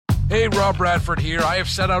Hey, Rob Bradford here. I have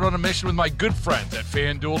set out on a mission with my good friends at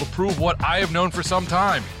FanDuel to prove what I have known for some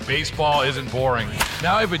time. Baseball isn't boring.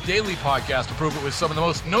 Now I have a daily podcast to prove it with some of the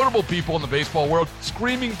most notable people in the baseball world,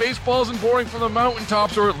 screaming baseball isn't boring from the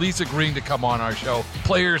mountaintops, or at least agreeing to come on our show.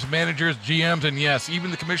 Players, managers, GMs, and yes, even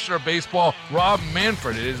the commissioner of baseball, Rob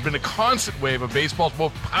Manfred. It has been a constant wave of baseball's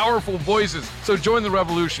most powerful voices. So join the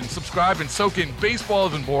revolution. Subscribe and soak in Baseball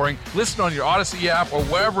Isn't Boring. Listen on your Odyssey app or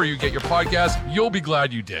wherever you get your podcasts. You'll be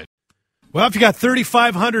glad you did. Well, if you got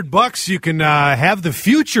 $3,500, you can have the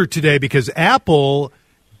future today, because Apple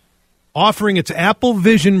offering its Apple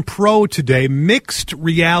Vision Pro today, mixed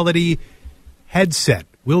reality headset.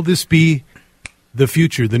 Will this be the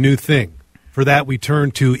future, the new thing? For that, we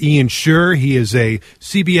turn to Ian Scherr. He is a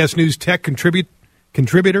CBS News tech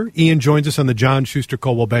contributor. Ian joins us on the John Schuster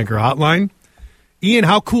Coldwell Banker Hotline. Ian,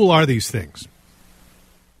 how cool are these things?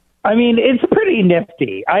 I mean, it's pretty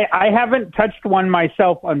nifty. I haven't touched one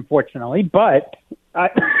myself, unfortunately, but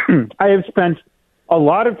I have spent a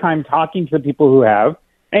lot of time talking to people who have,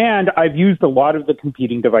 and I've used a lot of the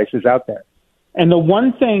competing devices out there. And the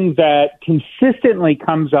one thing that consistently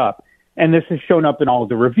comes up, and this has shown up in all of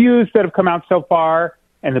the reviews that have come out so far,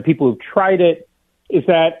 and the people who've tried it, is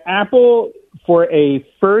that Apple, for a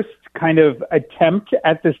first kind of attempt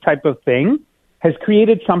at this type of thing, has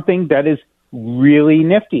created something that is really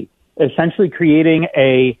nifty, essentially creating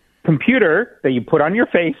a computer that you put on your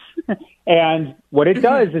face. And what it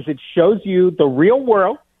does is it shows you the real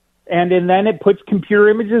world, and then it puts computer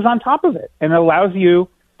images on top of it, and it allows you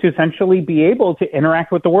to essentially be able to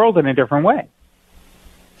interact with the world in a different way.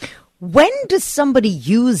 When does somebody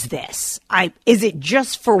use this? Is it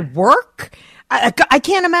just for work? I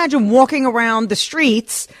can't imagine walking around the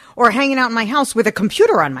streets or hanging out in my house with a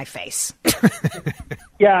computer on my face.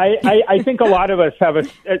 Yeah, I think a lot of us have a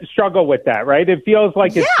struggle with that, right? It feels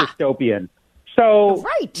like it's dystopian. So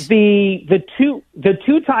right. the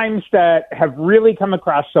two times that have really come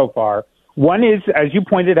across so far, one is, as you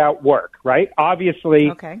pointed out, work, right?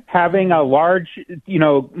 Obviously, having a large,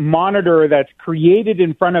 monitor that's created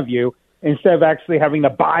in front of you instead of actually having to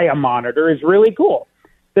buy a monitor is really cool.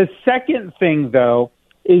 The second thing, though,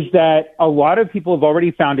 is that a lot of people have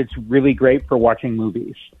already found it's really great for watching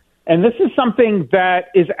movies. And this is something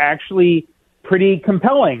that is actually pretty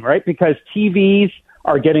compelling, right? Because TVs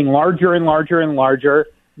are getting larger and larger and larger.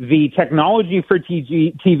 The technology for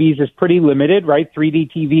TVs is pretty limited, right?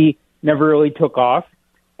 3D TV never really took off.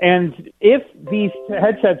 And if these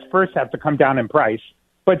headsets first have to come down in price,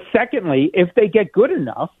 but secondly, if they get good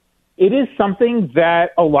enough, it is something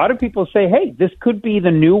that a lot of people say, hey, this could be the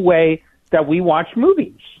new way that we watch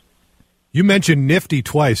movies. You mentioned nifty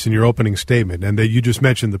twice in your opening statement, and that you just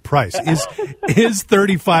mentioned the price. Is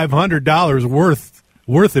 $3,500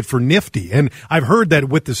 worth it for nifty? And I've heard that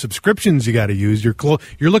with the subscriptions you got to use, you're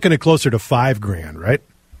looking at closer to $5,000, right?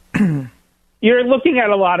 You're looking at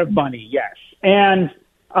a lot of money, yes. And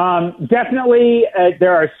definitely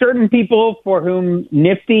there are certain people for whom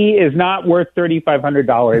nifty is not worth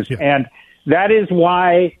 $3,500. Yeah. And that is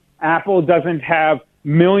why Apple doesn't have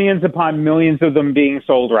millions upon millions of them being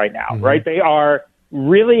sold right now, right? They are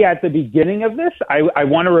really at the beginning of this. I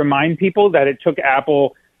want to remind people that it took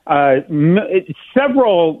Apple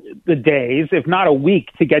several days, if not a week,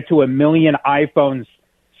 to get to 1 million iPhones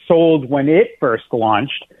sold when it first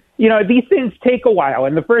launched. These things take a while,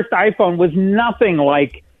 and the first iPhone was nothing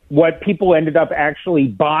like what people ended up actually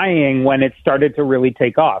buying when it started to really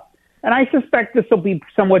take off. And I suspect this will be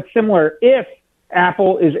somewhat similar if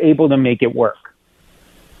Apple is able to make it work.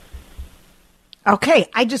 Okay,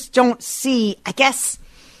 I just don't see,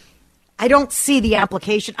 I don't see the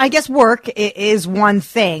application. I guess work is one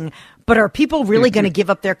thing, but are people really going to give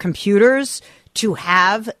up their computers to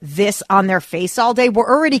have this on their face all day? We're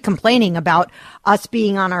already complaining about us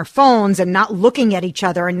being on our phones and not looking at each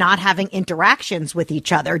other and not having interactions with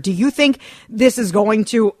each other. Do you think this is going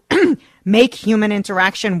to make human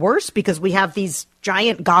interaction worse because we have these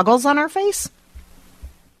giant goggles on our face?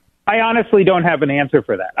 I honestly don't have an answer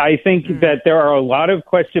for that. I think that there are a lot of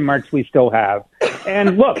question marks we still have.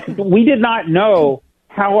 And look, we did not know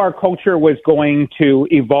how our culture was going to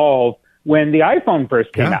evolve when the iPhone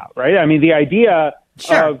first came out, right? I mean, the idea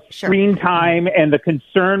of screen time and the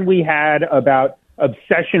concern we had about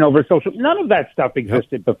obsession over social, none of that stuff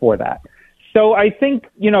existed before that. So I think,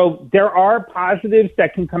 there are positives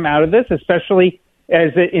that can come out of this, especially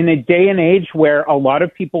in a day and age where a lot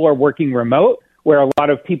of people are working remote, where a lot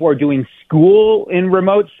of people are doing school in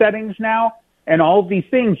remote settings now, and all of these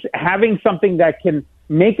things, having something that can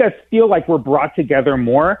make us feel like we're brought together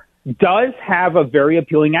more does have a very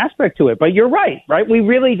appealing aspect to it. But you're right? We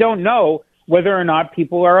really don't know whether or not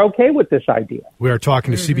people are okay with this idea. We are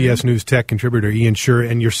talking to CBS News tech contributor Ian Sherr,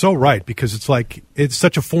 and you're so right, because it's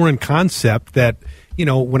such a foreign concept that,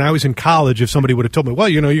 when I was in college, if somebody would have told me, well,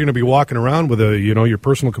 you're going to be walking around with your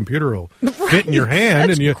personal computer will fit in your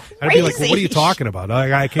hand, I'd be like, well, what are you talking about?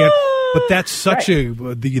 I can't. But that's such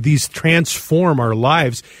these transform our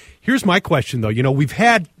lives. Here's my question, though. We've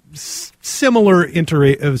had similar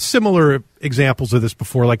examples of this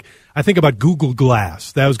before. Like, I think about Google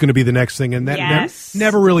Glass. That was going to be the next thing, and that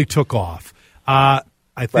never really took off. I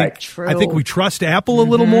think we trust Apple a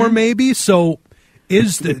little more, maybe. So,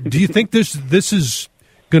 do you think this is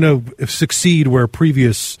going to succeed where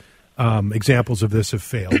previous examples of this have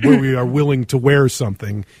failed, where we are willing to wear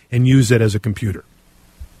something and use it as a computer?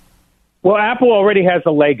 Well, Apple already has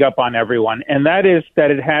a leg up on everyone, and that is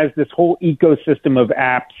that it has this whole ecosystem of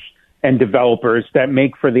apps and developers that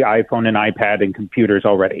make for the iPhone and iPad and computers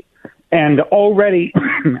already. And already,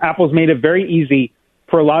 Apple's made it very easy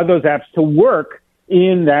for a lot of those apps to work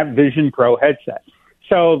in that Vision Pro headset.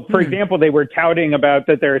 So, for example, they were touting about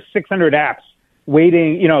that there are 600 apps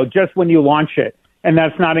waiting, just when you launch it. And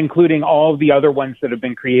that's not including all of the other ones that have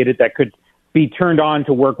been created that could be turned on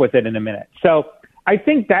to work with it in a minute. So I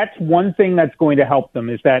think that's one thing that's going to help them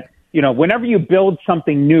is that, whenever you build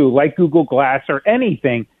something new like Google Glass or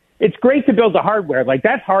anything, it's great to build the hardware. Like,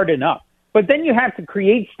 that's hard enough. But then you have to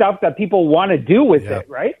create stuff that people want to do with it,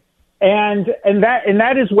 right? And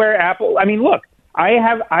that is where Apple, look,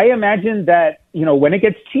 I imagine that, when it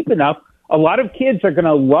gets cheap enough, a lot of kids are going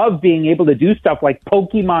to love being able to do stuff like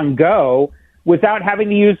Pokemon Go without having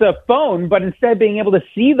to use a phone, but instead being able to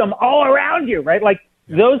see them all around you, right? Like,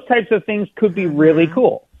 those types of things could be really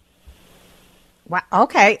cool. Wow.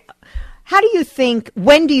 Okay.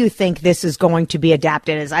 When do you think this is going to be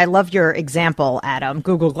adapted? I love your example, Adam.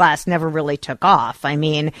 Google Glass never really took off.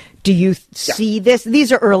 Do you see this?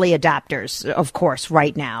 These are early adapters, of course,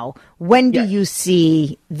 right now. When do you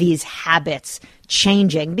see these habits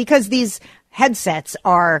changing? Because these headsets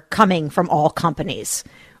are coming from all companies.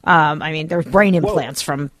 There's brain implants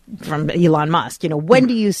from Elon Musk. When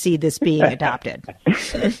do you see this being adopted?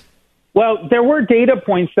 Well, there were data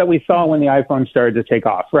points that we saw when the iPhone started to take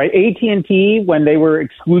off, right? AT&T, when they were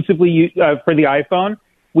exclusively for the iPhone,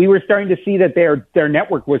 we were starting to see that their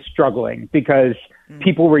network was struggling because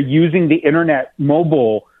people were using the internet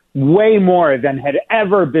mobile way more than had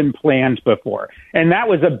ever been planned before. And that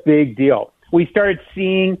was a big deal. We started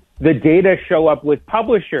seeing the data show up with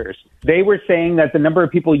publishers. They were saying that the number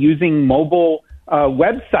of people using mobile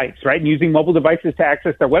websites, right, and using mobile devices to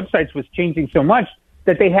access their websites was changing so much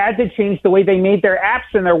that they had to change the way they made their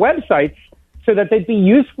apps and their websites so that they'd be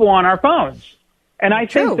useful on our phones. And I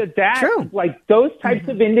think like those types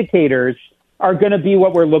of indicators are going to be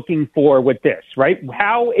what we're looking for with this, right?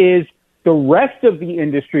 How is the rest of the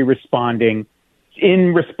industry responding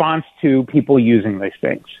in response to people using these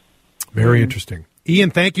things? Very interesting. Ian,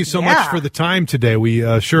 thank you so much for the time today.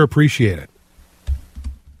 We sure appreciate it.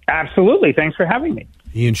 Absolutely. Thanks for having me.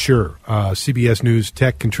 Ian Sherr, CBS News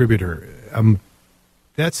tech contributor.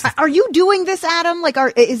 Are you doing this, Adam?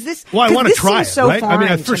 Is this? Well, I want to try it. So right?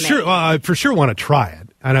 I for sure want to try it,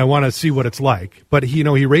 and I want to see what it's like. But he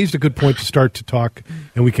raised a good point to start to talk,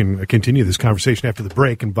 and we can continue this conversation after the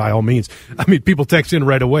break. And by all means, people text in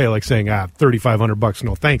right away, like saying, $3,500,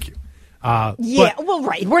 no, thank you. Right.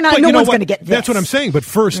 We're not. No one's going to get this. That's what I'm saying. But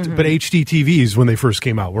first, but HD TVs when they first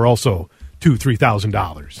came out were also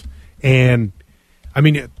 $2,000-$3,000, and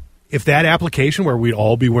if that application where we'd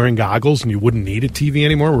all be wearing goggles and you wouldn't need a TV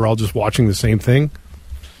anymore, we're all just watching the same thing.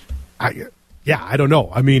 I don't know.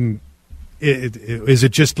 Is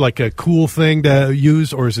it just like a cool thing to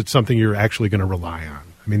use, or is it something you're actually going to rely on?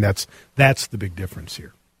 That's the big difference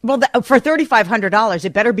here. Well, for $3,500,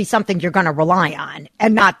 it better be something you're going to rely on,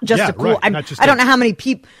 and not just a cool. Right, I don't know how many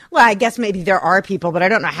people. Well, I guess maybe there are people, but I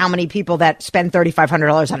don't know how many people that spend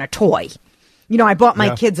 $3,500 on a toy. I bought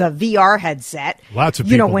my kids a VR headset. Lots of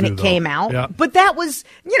people when do, it though. came out. Yeah. But that was,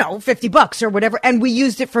 $50 or whatever. And we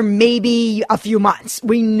used it for maybe a few months.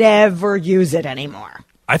 We never use it anymore.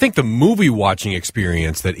 I think the movie watching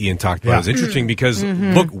experience that Ian talked about is interesting because,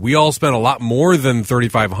 look, we all spend a lot more than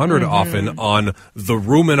 $3,500 often on the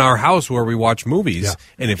room in our house where we watch movies. Yeah.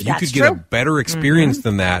 And if you could get a better experience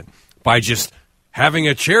than that by just having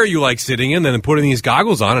a chair you like sitting in, then putting these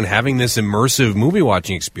goggles on and having this immersive movie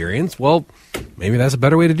watching experience, well, maybe that's a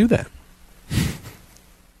better way to do that.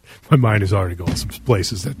 My mind is already going some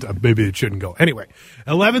places that maybe it shouldn't go. Anyway,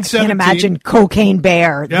 11:17. I can't imagine Cocaine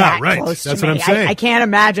Bear close That's to what me. I'm saying. I can't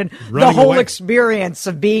imagine the whole experience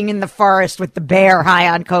of being in the forest with the bear high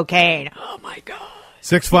on cocaine. Oh, my God.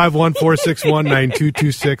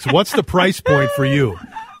 651-461-9226. What's the price point for you?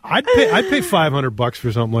 I'd pay $500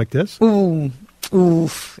 for something like this.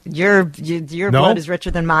 Oof. Your blood is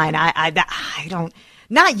richer than mine. I don't.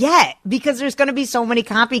 Not yet, because there's going to be so many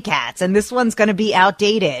copycats, and this one's going to be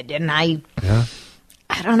outdated. And I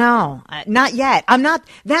don't know. Not yet. I'm not.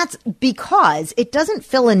 That's because it doesn't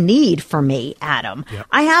fill a need for me, Adam. Yep.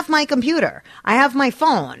 I have my computer. I have my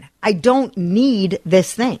phone. I don't need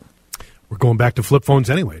this thing. We're going back to flip phones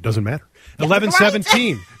anyway. It doesn't matter.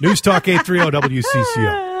 11:17. News Talk 830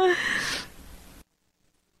 WCCO.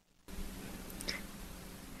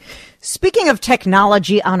 Speaking of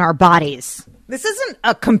technology on our bodies, this isn't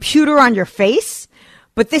a computer on your face,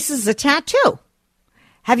 but this is a tattoo.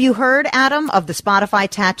 Have you heard, Adam, of the Spotify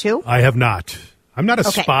tattoo? I have not. I'm not a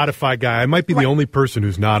Spotify guy. I might be the only person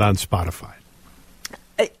who's not on Spotify.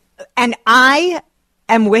 And I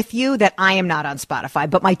am with you that I am not on Spotify,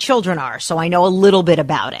 but my children are, so I know a little bit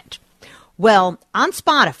about it. Well, on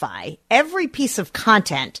Spotify, every piece of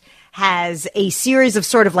content has a series of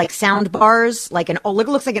sort of like sound bars, like it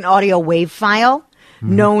looks like an audio wave file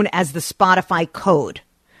known as the Spotify code.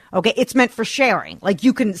 Okay, it's meant for sharing. Like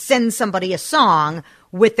you can send somebody a song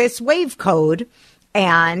with this wave code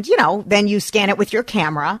and, then you scan it with your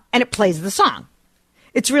camera and it plays the song.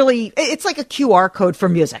 It's like a QR code for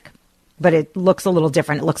music, but it looks a little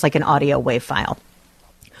different. It looks like an audio wave file.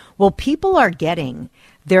 Well, people are getting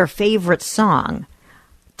their favorite song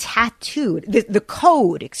tattooed, the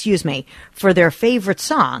code, for their favorite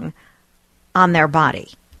song on their body.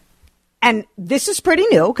 And this is pretty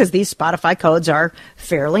new because these Spotify codes are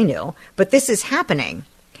fairly new, but this is happening.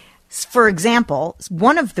 For example,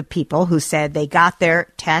 one of the people who said they got their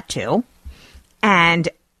tattoo and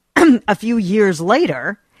a few years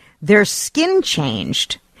later, their skin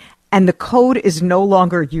changed and the code is no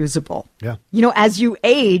longer usable. Yeah. As you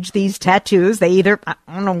age, these tattoos, they either, I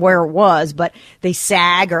don't know where it was, but they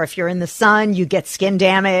sag, or if you're in the sun, you get skin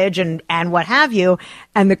damage and what have you.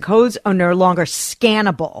 And the codes are no longer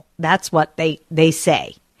scannable. That's what they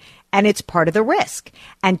say. And it's part of the risk.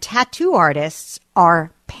 And tattoo artists are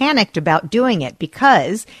panicked about doing it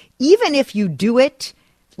because even if you do it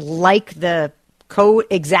like the code,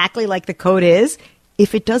 exactly like the code is,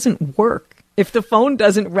 if it doesn't work, if the phone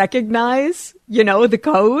doesn't recognize, the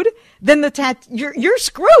code, then you're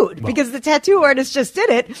screwed because the tattoo artist just did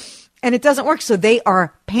it and it doesn't work. So they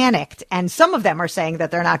are panicked. And some of them are saying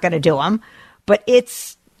that they're not going to do them. But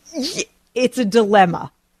it's a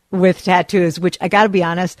dilemma with tattoos, which I got to be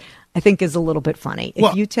honest, I think is a little bit funny.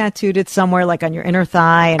 If you tattooed it somewhere like on your inner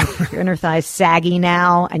thigh and your inner thigh is saggy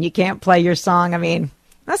now and you can't play your song, I mean,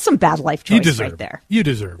 that's some bad life choice right there. You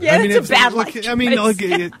deserve it. Yeah, it's a bad life choice. I mean,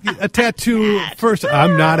 a tattoo, first,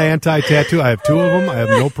 I'm not anti-tattoo. I have two of them. I have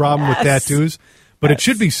no problem with tattoos. But it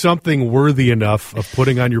should be something worthy enough of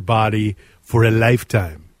putting on your body for a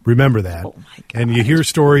lifetime. Remember that. Oh, my God. And you hear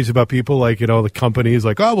stories about people like, the companies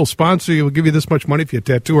like, oh, we'll sponsor you. We'll give you this much money if you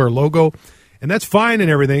tattoo our logo. And that's fine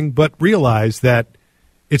and everything, but realize that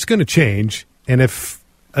it's going to change. And if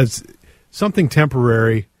something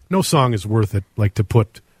temporary, no song is worth it, like to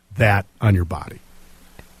put that on your body.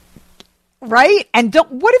 Right? And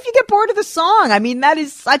what if you get bored of the song? I mean, that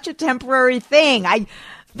is such a temporary thing.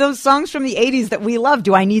 Those songs from the 80s that we love,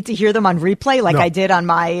 do I need to hear them on replay like I did on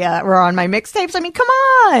my or on my mixtapes? I mean, come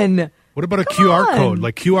on. What about a QR code?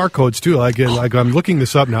 Like QR codes too. Like I'm looking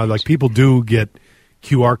this up now. Like people do get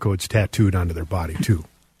QR codes tattooed onto their body too.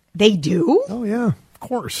 They do? Oh yeah, of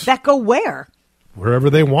course. That go where? Wherever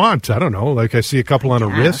they want. I don't know. Like I see a couple on a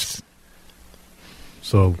wrist.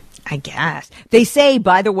 So I guess. They say,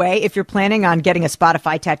 by the way, if you're planning on getting a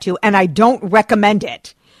Spotify tattoo, and I don't recommend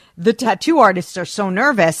it, the tattoo artists are so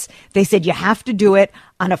nervous, they said you have to do it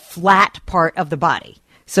on a flat part of the body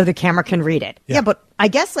so the camera can read it. Yeah, but I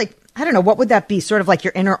guess, I don't know, what would that be? Sort of like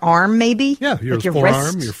your inner arm, maybe? Yeah, your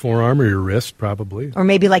forearm or your wrist, probably. Or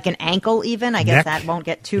maybe like an ankle, even. I guess that won't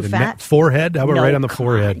get too fat. Forehead? How about right on the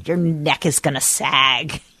forehead? Your neck is going to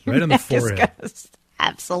sag. Right on the forehead.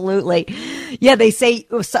 Absolutely. Yeah, they say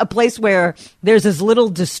a place where there's as little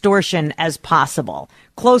distortion as possible,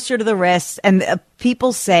 closer to the wrist. And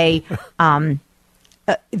people say, I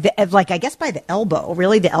guess by the elbow.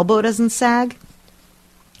 Really? The elbow doesn't sag?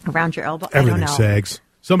 Around your elbow? Everything sags.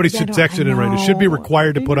 Somebody should text it in right. It should be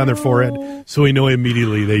required to put on their forehead so we know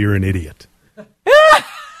immediately that you're an idiot.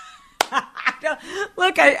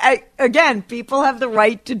 Look, again, people have the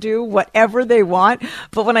right to do whatever they want.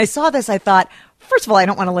 But when I saw this, I thought, first of all, I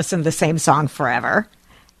don't want to listen to the same song forever.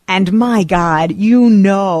 And my God,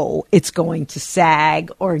 it's going to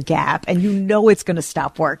sag or gap, and it's going to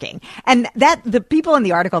stop working. And the people in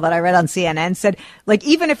the article that I read on CNN said,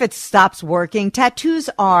 even if it stops working, tattoos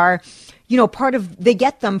are, they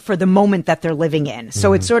get them for the moment that they're living in.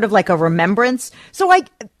 So it's sort of like a remembrance. So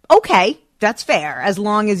okay, that's fair, as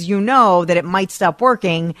long as you know that it might stop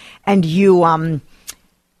working and you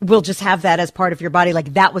will just have that as part of your body.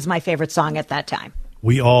 Like, that was my favorite song at that time.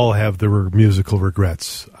 We all have the musical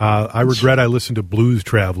regrets. I regret I listened to Blues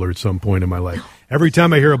Traveler at some point in my life. Every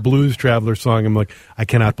time I hear a Blues Traveler song, I'm like, I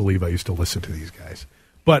cannot believe I used to listen to these guys.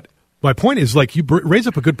 But my point is, like, you raise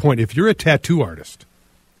up a good point. If you're a tattoo artist,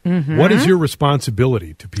 what is your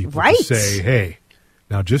responsibility to people to say, hey,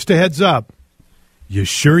 now just a heads up, you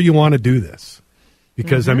sure you want to do this?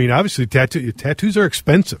 Because, I mean, obviously tattoos are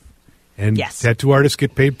expensive. And tattoo artists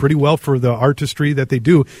get paid pretty well for the artistry that they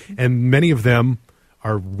do. And many of them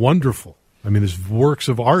are wonderful. I mean, there's works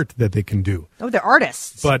of art that they can do. Oh, they're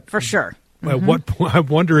artists, but for sure. At what point, I'm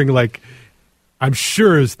wondering, like, I'm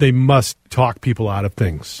sure they must talk people out of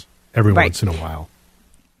things every once in a while.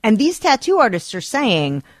 And these tattoo artists are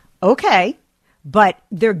saying, okay, but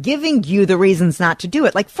they're giving you the reasons not to do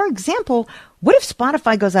it. Like, for example, what if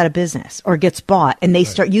Spotify goes out of business or gets bought and they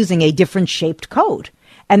start using a different shaped code?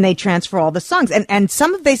 And they transfer all the songs. And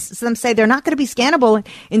some say they're not going to be scannable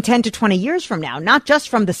in 10 to 20 years from now, not just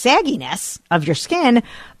from the sagginess of your skin,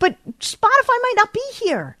 but Spotify might not be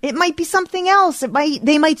here. It might be something else.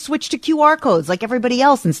 They might switch to QR codes like everybody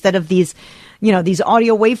else instead of these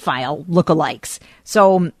audio wave file lookalikes.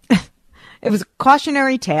 So it was a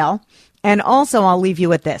cautionary tale. And also, I'll leave you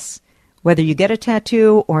with this. Whether you get a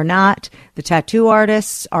tattoo or not, the tattoo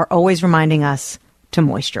artists are always reminding us to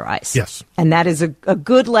moisturize. Yes. And that is a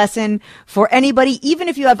good lesson for anybody, even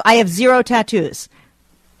if I have 0 tattoos.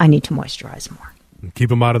 I need to moisturize more. And keep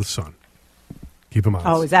them out of the sun. Keep them out.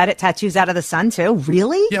 Oh, is that it? Tattoos out of the sun too?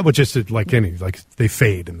 Really? Yeah, but just like they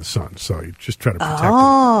fade in the sun, so you just try to protect them.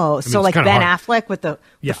 Oh, so like Ben hard. Affleck with the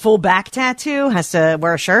full back tattoo has to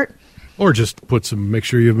wear a shirt? Or just make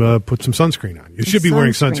sure you put some sunscreen on. You should be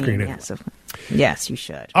wearing sunscreen anyway. Yes, you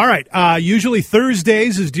should. All right. Usually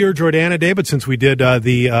Thursdays is Dear Jordana Day, but since we did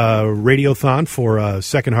the Radiothon for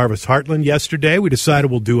Second Harvest Heartland yesterday, we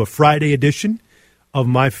decided we'll do a Friday edition of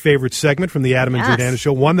my favorite segment from the Adam and Jordana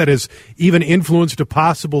Show, one that has even influenced a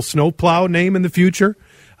possible snowplow name in the future.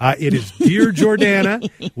 It is Dear Jordana.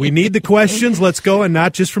 We need the questions. Let's go, and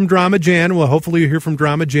not just from Drama Jan. Well, hopefully you'll hear from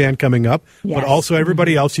Drama Jan coming up, but also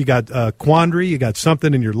everybody else. You got quandary. You got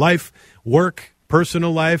something in your life, work,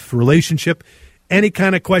 personal life, relationship, any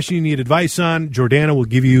kind of question you need advice on, Jordana will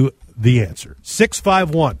give you the answer.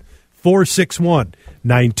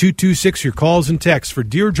 651-461-9226. Your calls and texts for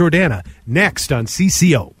Dear Jordana next on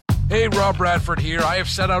CCO. Hey, Rob Bradford here. I have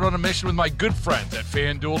set out on a mission with my good friends at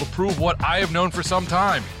FanDuel to prove what I have known for some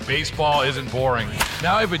time. Baseball isn't boring.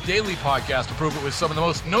 Now I have a daily podcast to prove it with some of the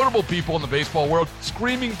most notable people in the baseball world,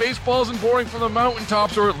 screaming baseball isn't boring from the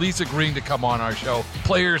mountaintops, or at least agreeing to come on our show.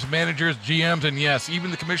 Players, managers, GMs, and yes, even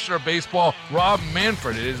the commissioner of baseball, Rob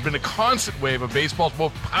Manfred. It has been a constant wave of baseball's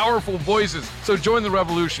most powerful voices. So join the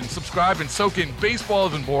revolution. Subscribe and soak in Baseball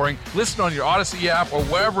Isn't Boring. Listen on your Odyssey app or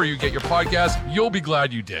wherever you get your podcasts. You'll be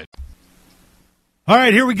glad you did. All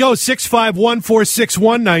right, here we go.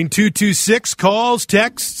 651-461-9226. Calls,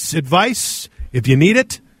 texts, advice. If you need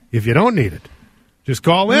it, if you don't need it, just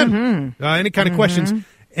call in. Any kind of questions.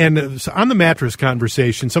 And on the mattress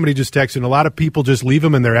conversation, somebody just texted, a lot of people just leave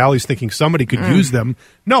them in their alleys thinking somebody could use them.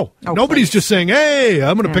 No, nobody's just saying, hey,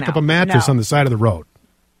 I'm going to pick up a mattress on the side of the road.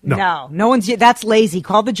 No one's. That's lazy.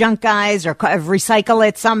 Call the junk guys or recycle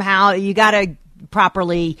it somehow. You got to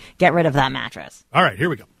properly get rid of that mattress. All right, here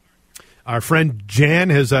we go. Our friend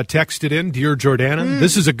Jan has texted in, Dear Jordana.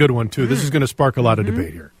 This is a good one, too. This is going to spark a lot of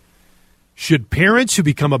debate here. Should parents who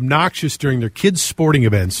become obnoxious during their kids' sporting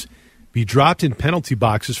events be dropped in penalty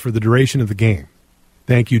boxes for the duration of the game?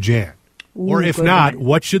 Thank you, Jan. Or if not,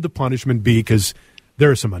 what should the punishment be? Because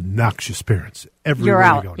there are some obnoxious parents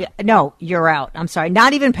everywhere you go now. No, you're out. I'm sorry.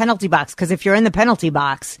 Not even penalty box, because if you're in the penalty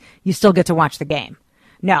box, you still get to watch the game.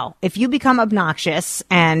 No, if you become obnoxious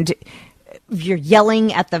and you're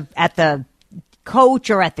yelling at the coach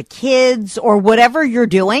or at the kids or whatever you're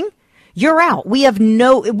doing, you're out.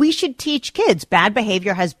 We should teach kids bad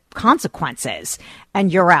behavior has consequences,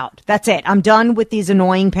 and you're out. That's it. I'm done with these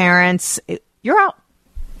annoying parents. You're out.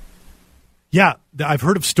 Yeah, I've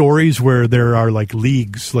heard of stories where there are like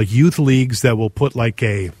leagues, like youth leagues that will put like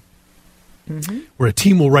where a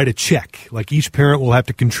team will write a check. Like each parent will have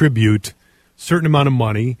to contribute a certain amount of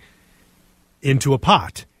money into a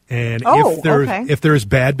pot. And if there's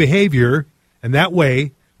bad behavior, and that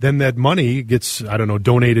way, then that money gets,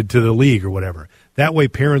 donated to the league or whatever. That way,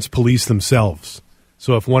 parents police themselves.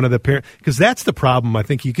 So if one of the parents, because that's the problem, I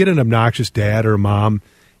think you get an obnoxious dad or a mom,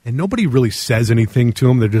 and nobody really says anything to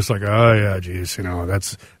them. They're just like, oh, yeah, geez,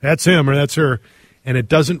 that's him or that's her. And it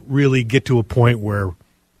doesn't really get to a point where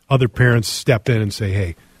other parents step in and say,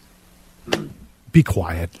 hey, be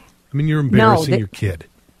quiet. I mean, you're embarrassing your kid.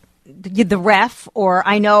 The ref, or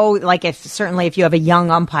I know, like, if you have a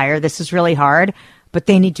young umpire, this is really hard, but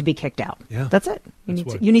they need to be kicked out. Yeah. That's it.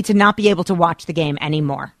 You need to not be able to watch the game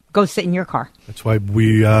anymore. Go sit in your car. That's why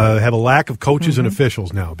we have a lack of coaches and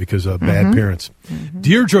officials now because of bad parents.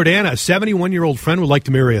 Dear Jordana, a 71-year-old friend would like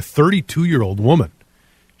to marry a 32-year-old woman.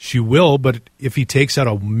 She will, but if he takes out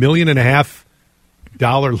 $1.5 million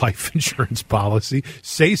life insurance policy,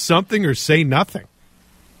 say something or say nothing.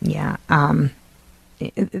 Yeah.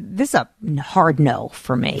 This is a hard no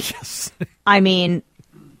for me. Yes. I mean,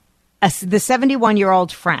 the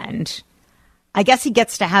 71-year-old friend, I guess he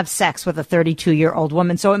gets to have sex with a 32-year-old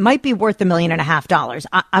woman, so it might be worth $1.5 million.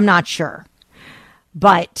 I'm not sure.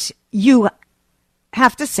 But you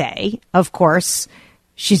have to say, of course,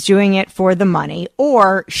 she's doing it for the money,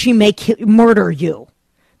 or she may murder you.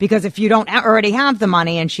 Because if you don't already have the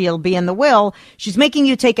money and she'll be in the will, she's making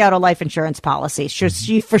you take out a life insurance policy.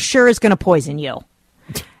 She for sure is going to poison you.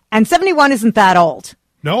 And 71 isn't that old.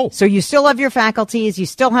 No. So you still have your faculties. You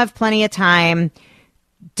still have plenty of time.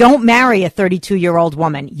 Don't marry a 32-year-old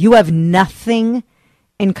woman. You have nothing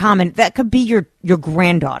in common. That could be your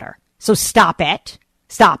granddaughter. So stop it.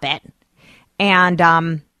 Stop it.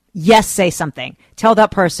 And yes, say something. Tell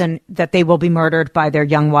that person that they will be murdered by their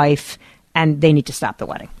young wife and they need to stop the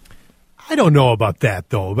wedding. I don't know about that,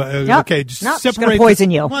 though. Okay, just separate. She's going to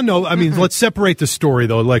poison you. Well, no, I mean, let's separate the story,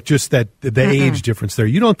 though, like just that the age difference there.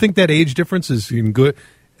 You don't think that age difference is even good?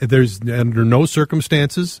 There's under no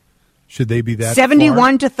circumstances should they be that 71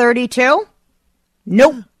 far? to 32?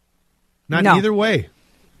 Nope. Not either way.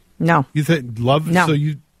 No. You think love? No. So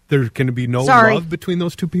there can be no love between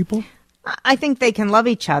those two people? I think they can love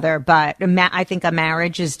each other, but I think a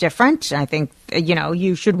marriage is different. I think,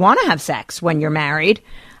 you should want to have sex when you're married.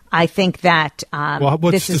 I think that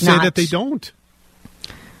what's to say that they don't?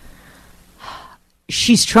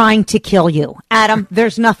 She's trying to kill you. Adam,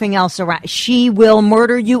 there's nothing else around. She will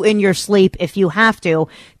murder you in your sleep if you have to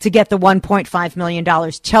get the $1.5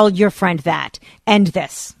 million. Tell your friend that. End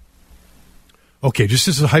this. Okay, just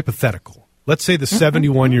as a hypothetical. Let's say the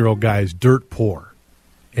 71-year-old guy is dirt poor.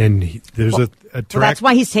 And there's a track. Well, that's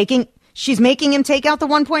why she's making him take out the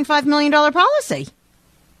 $1.5 million policy.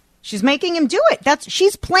 She's making him do it.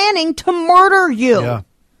 She's planning to murder you. Yeah.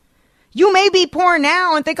 You may be poor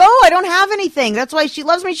now and think, oh, I don't have anything. That's why she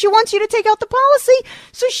loves me. She wants you to take out the policy.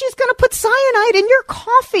 So she's going to put cyanide in your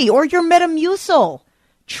coffee or your Metamucil.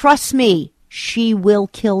 Trust me, she will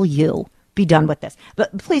kill you. Be done with this.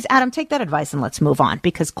 But please, Adam, take that advice and let's move on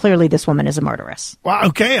because clearly this woman is a murderess. Well,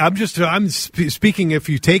 okay. I'm speaking if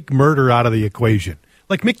you take murder out of the equation.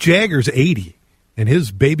 Like Mick Jagger's 80 and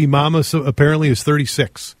his baby mama apparently is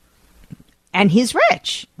 36. And he's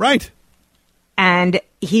rich. Right. And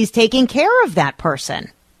he's taking care of that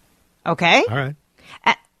person. Okay? All right.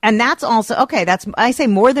 And that's also, okay, I say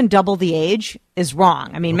more than double the age is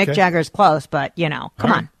wrong. I mean, Mick Jagger's close, but,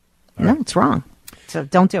 come on. No, it's wrong. So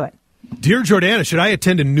don't do it. Dear Jordana, should I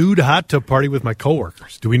attend a nude hot tub party with my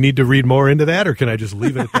coworkers? Do we need to read more into that, or can I just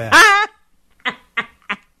leave it at that?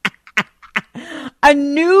 A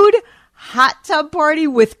nude hot tub party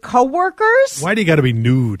with coworkers? Why do you got to be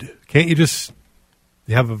nude? Can't you just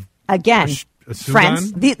have a suit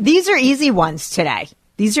friends? on? These are easy ones today.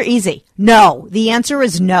 These are easy. No. The answer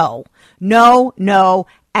is no. No, no,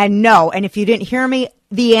 and no. And if you didn't hear me,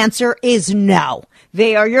 the answer is no.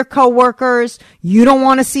 They are your coworkers. You don't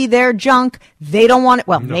want to see their junk. They don't want it.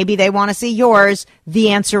 Well, maybe they want to see yours.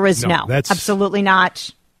 The answer is no. That's absolutely not.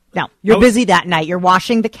 No, you're busy that night. You're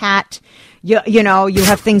washing the cat. You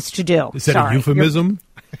have things to do. Is that a euphemism?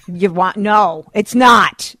 No, it's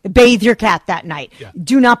not. Bathe your cat that night. Yeah.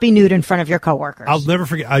 Do not be nude in front of your coworkers. I'll never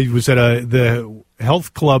forget. I was at the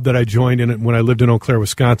health club that I joined in when I lived in Eau Claire,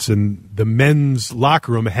 Wisconsin. The men's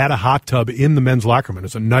locker room had a hot tub in the men's locker room. And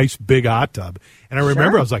it's a nice big hot tub. And I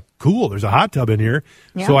remember I was like, cool, there's a hot tub in here.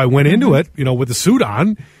 Yeah. So I went into it, with the suit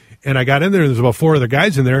on. And I got in there, and there's about 4 other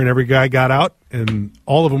guys in there, and every guy got out, and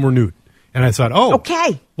all of them were nude. And I thought,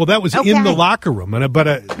 okay. Well, that was in the locker room,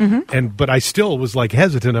 but I still was like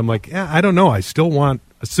hesitant. I'm like, I don't know. I still want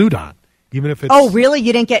a suit on, even if it's. Oh, really?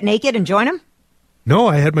 You didn't get naked and join them? No,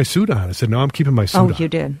 I had my suit on. I said, no, I'm keeping my suit on. Oh, you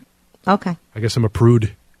did. Okay. I guess I'm a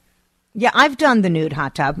prude. Yeah, I've done the nude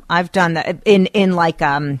hot tub. I've done that in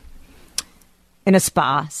a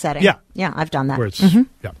spa setting. Yeah, I've done that. Where it's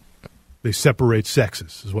they separate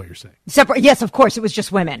sexes, is what you're saying. Yes, of course. It was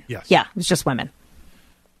just women. Yes. Yeah, it was just women.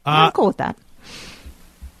 I'm cool with that.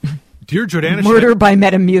 Dear Jordana, Murder by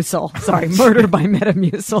Metamucil. Sorry, Murder by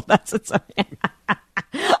Metamucil. That's it.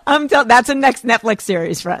 That's a next Netflix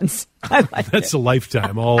series, friends. That's a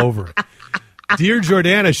lifetime all over it. Dear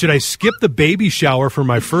Jordana, should I skip the baby shower for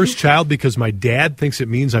my first child because my dad thinks it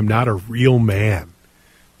means I'm not a real man?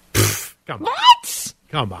 Come on. What?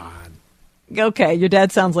 Come on. Okay, your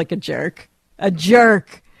dad sounds like a jerk. A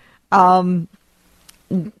jerk.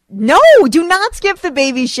 No, do not skip the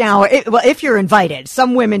baby shower. If you're invited.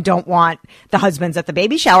 Some women don't want the husbands at the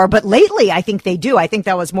baby shower, but lately I think they do. I think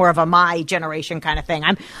that was more of a my generation kind of thing.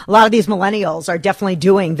 A lot of these millennials are definitely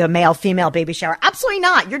doing the male-female baby shower. Absolutely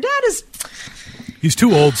not. Your dad is... He's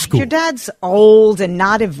too old school. Your dad's old and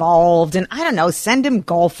not evolved, and I don't know, send him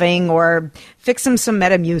golfing or fix him some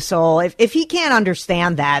Metamucil. If he can't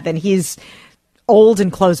understand that, then he's old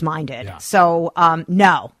and closed-minded. Yeah. So,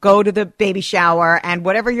 no, go to the baby shower, and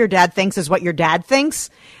whatever your dad thinks is what your dad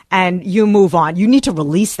thinks, and you move on. You need to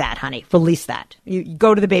release that, honey. Release that. You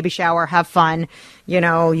go to the baby shower, have fun. You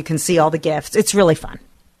know, you can see all the gifts. It's really fun.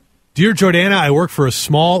 Dear Jordana, I work for a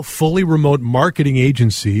small, fully remote marketing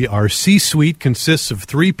agency. Our C-suite consists of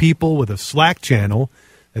 3 people with a Slack channel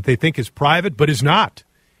that they think is private, but is not.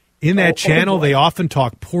 In that channel, they often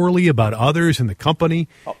talk poorly about others in the company,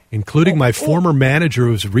 including my former manager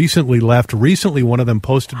who's recently left. Recently, one of them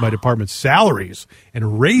posted my department's salaries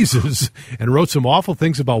and raises and wrote some awful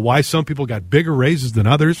things about why some people got bigger raises than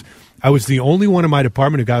others. I was the only one in my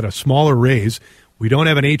department who got a smaller raise. We don't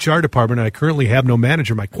have an HR department, and I currently have no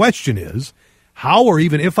manager. My question is, how or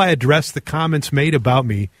even if I address the comments made about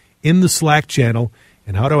me in the Slack channel,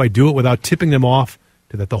 and how do I do it without tipping them off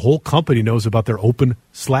to that the whole company knows about their open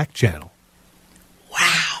Slack channel?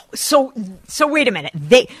 Wow. So wait a minute.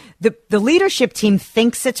 The leadership team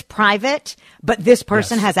thinks it's private, but this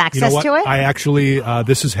person has access to it? I actually,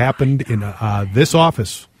 this has happened in this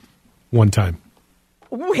office one time.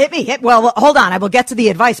 Hit me. Well, hold on. I will get to the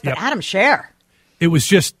advice, but Adam, share. It was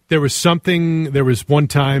just, there was one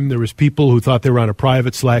time, there was people who thought they were on a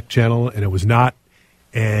private Slack channel, and it was not.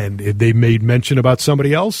 And they made mention about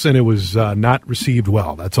somebody else, and it was not received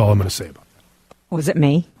well. That's all I'm going to say about that. Was it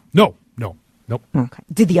me? Nope. Okay.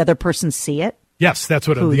 Did the other person see it? Yes, that's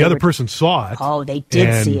what the other person saw it. Oh, they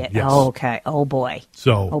did see it. Yes. Oh, okay. Oh, boy.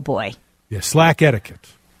 Oh, boy. Yeah, Slack etiquette.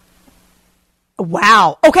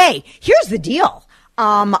 Wow. Okay, here's the deal.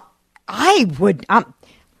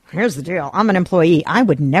 Here's the deal. I'm an employee. I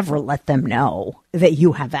would never let them know that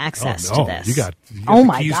you have access to this. You got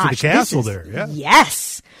the keys to the castle there. Yeah.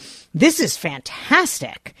 Yes. This is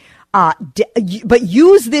fantastic. But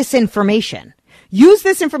use this information. You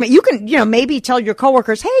can, maybe tell your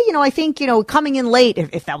coworkers, hey, I think, coming in late,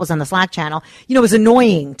 if that was on the Slack channel, is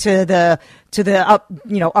annoying to the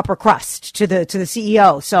upper crust, to the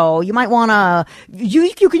CEO. So you might want to,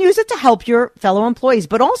 you can use it to help your fellow employees,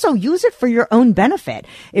 but also use it for your own benefit.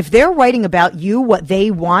 If they're writing about you, what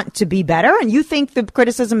they want to be better, and you think the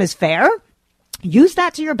criticism is fair, use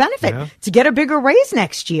that to your benefit to get a bigger raise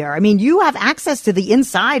next year. I mean, you have access to the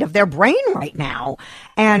inside of their brain right now,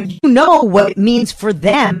 and you know what it means for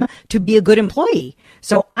them to be a good employee.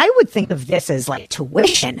 So I would think of this as like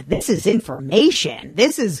tuition. This is information.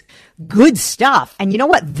 This is good stuff. And you know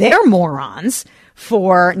what? They're morons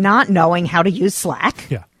for not knowing how to use Slack.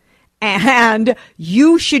 Yeah. And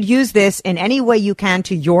you should use this in any way you can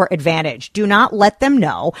to your advantage. Do not let them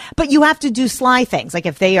know, but you have to do sly things. Like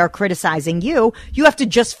if they are criticizing you, you have to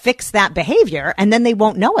just fix that behavior and then they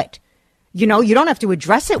won't know it. You don't have to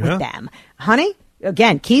address it with them. Honey,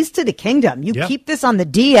 again, keys to the kingdom. You keep this on the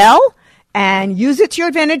DL and use it to your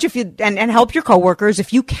advantage and help your coworkers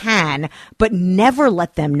if you can, but never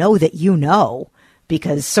let them know that you know.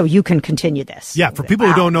 Because so you can continue this. Yeah, for people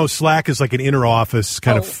who don't know, Slack is like an inter-office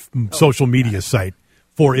kind of social media site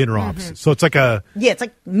for inter-offices. So it's like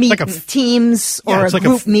Teams or a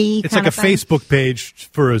group me. It's like a Facebook page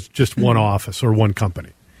for just one office or one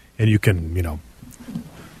company, and you can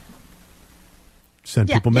send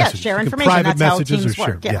people messages. Share information. Private That's messages how teams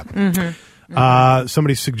or work. share. Yeah.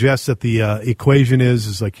 Somebody suggests that the equation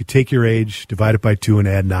is like you take your age, divide it by 2, and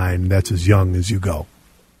add 9. That's as young as you go.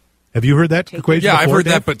 Have you heard that equation? Yeah, before, I've heard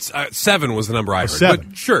Dave? that, but 7 was the number I heard. 7.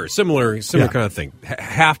 But sure, similar kind of thing.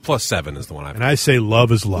 Half plus 7 is the one I've heard. And I say love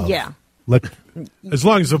is love. Yeah. As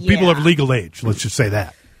long as the people are of legal age, let's just say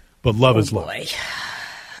that. But love is love.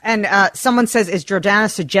 And someone says, is Jordana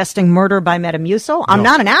suggesting murder by Metamucil? I'm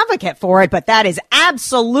not an advocate for it, but that is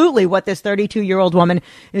absolutely what this 32-year-old woman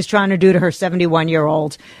is trying to do to her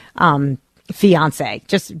 71-year-old fiance.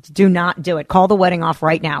 Just do not do it. Call the wedding off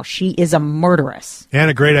right now. She is a murderess.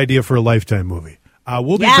 And a great idea for a Lifetime movie.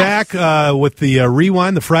 We'll be back with the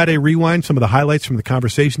Rewind, the Friday Rewind, some of the highlights from the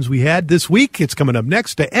conversations we had this week. It's coming up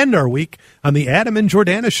next to end our week on the Adam and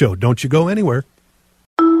Jordana Show. Don't you go anywhere.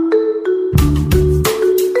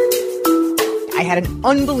 I had an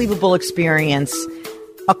unbelievable experience.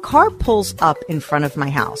 A car pulls up in front of my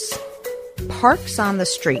house, parks on the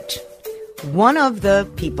street. One of the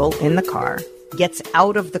people in the car gets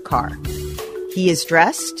out of the car. He is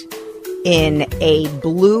dressed in a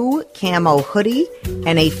blue camo hoodie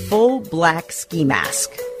and a full black ski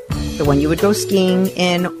mask, the one you would go skiing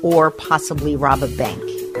in or possibly rob a bank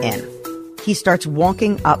in. He starts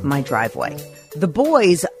walking up my driveway. The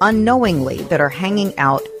boys, unknowingly, that are hanging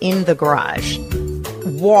out in the garage,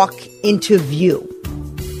 walk into view.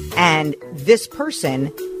 And this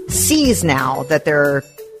person sees now that there are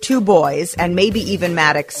two boys and maybe even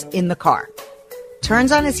Maddox in the car.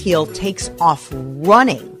 Turns on his heel, takes off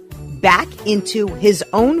running back into his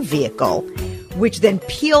own vehicle, which then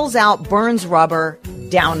peels out, burns rubber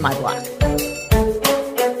down my block.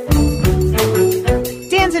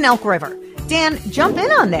 Dan's in Elk River. Dan, jump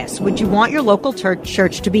in on this. Would you want your local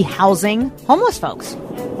church to be housing homeless folks?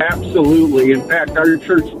 Absolutely. In fact, our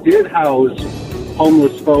church did house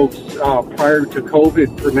homeless folks prior to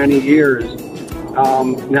COVID for many years.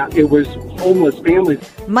 Now, it was homeless families.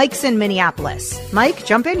 Mike's in Minneapolis. Mike,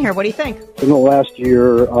 jump in here. What do you think? In the last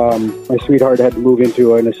year, my sweetheart had to move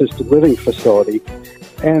into an assisted living facility.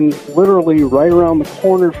 And literally right around the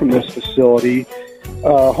corner from this facility,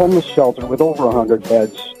 a homeless shelter with over 100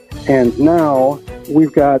 beds. And now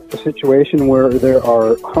we've got a situation where there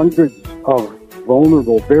are hundreds of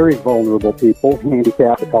vulnerable, very vulnerable people,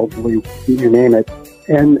 handicapped, elderly, you name it.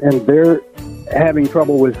 And they're having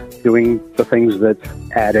trouble with doing the things that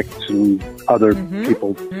addicts and other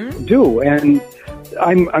people do. And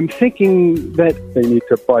I'm thinking that they need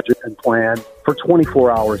to budget and plan for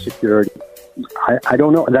 24-hour security. I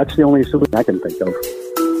don't know. That's the only solution I can think of.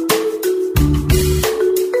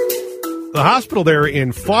 The hospital there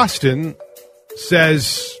in Boston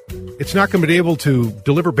says it's not going to be able to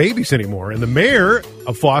deliver babies anymore. And the mayor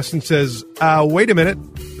of Boston says, wait a minute,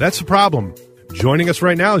 that's the problem. Joining us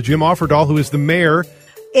right now is Jim Offerdahl, who is the mayor.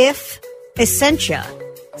 If Essentia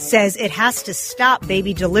says it has to stop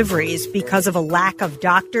baby deliveries because of a lack of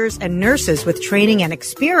doctors and nurses with training and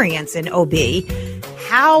experience in OB,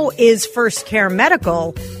 how is First Care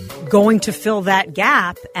Medical going to fill that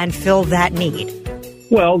gap and fill that need?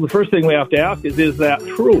 Well, the first thing we have to ask is that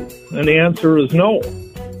true? And the answer is no.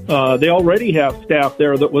 They already have staff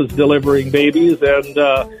there that was delivering babies. And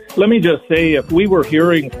let me just say, if we were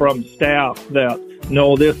hearing from staff that,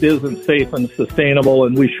 no, this isn't safe and sustainable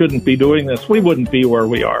and we shouldn't be doing this, we wouldn't be where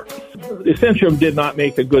we are. Essentia did not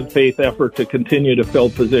make a good faith effort to continue to fill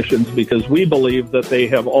positions because we believe that they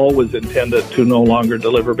have always intended to no longer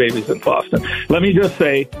deliver babies in Boston. Let me just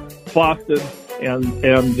say, Boston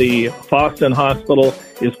and the Boston Hospital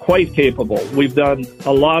is quite capable. We've done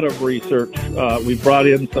a lot of research. We've brought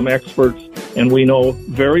in some experts, and we know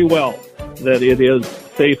very well that it is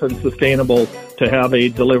safe and sustainable to have a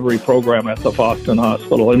delivery program at the Boston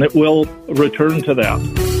Hospital, and it will return to that.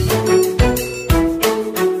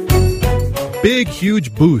 Big,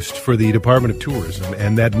 huge boost for the Department of Tourism,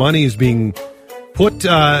 and that money is being put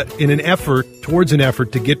in an effort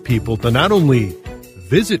to get people to not only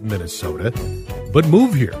visit Minnesota, but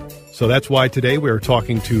move here. So that's why today we are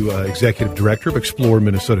talking to Executive Director of Explore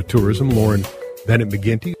Minnesota Tourism, Lauren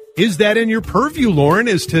Bennett-McGinty. Is that in your purview, Lauren,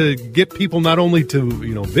 is to get people not only to,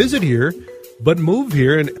 visit here, but move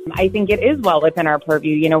here? And I think it is well within our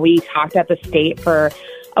purview. We talked at the state for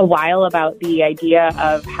a while about the idea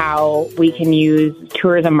of how we can use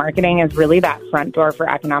tourism marketing as really that front door for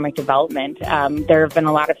economic development. There have been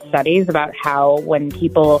a lot of studies about how when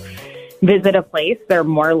people visit a place, they're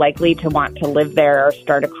more likely to want to live there or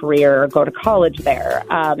start a career or go to college there.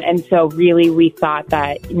 And so really we thought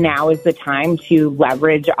that now is the time to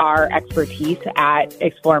leverage our expertise at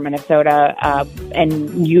Explore Minnesota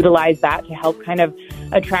and utilize that to help kind of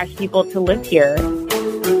attract people to live here.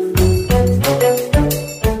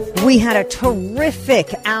 We had a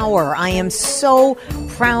terrific hour. I am so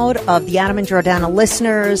proud of the Adam and Jordana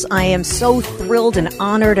listeners. I am so thrilled and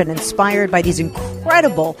honored and inspired by these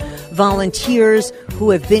incredible volunteers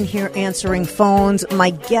who have been here answering phones.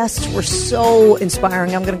 My guests were so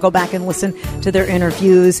inspiring. I'm going to go back and listen to their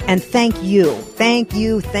interviews. And thank you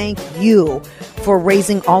for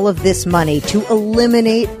raising all of this money to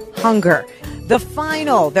eliminate hunger. The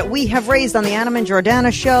final that we have raised on the Adam and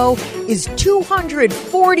Jordana show is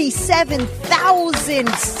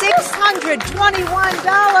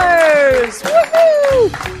 $247,621. Woohoo!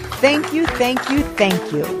 Thank you.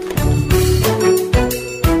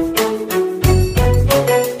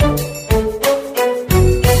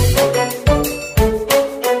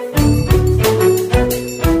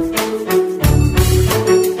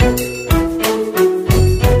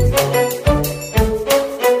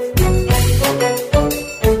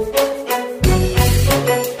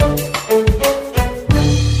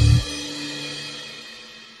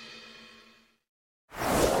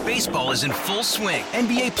 baseball is in full swing.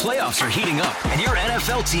 NBA playoffs are heating up, and your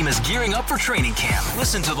NFL team is gearing up for training camp.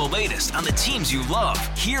 Listen to the latest on the teams you love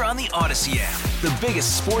here on the Odyssey app. The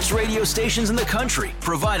biggest sports radio stations in the country,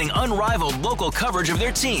 providing unrivaled local coverage of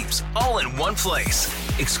their teams, all in one place.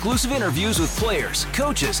 Exclusive interviews with players,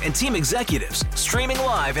 coaches, and team executives, streaming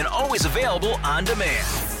live and always available on demand.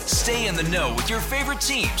 Stay in the know with your favorite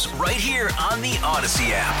teams right here on the Odyssey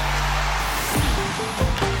app.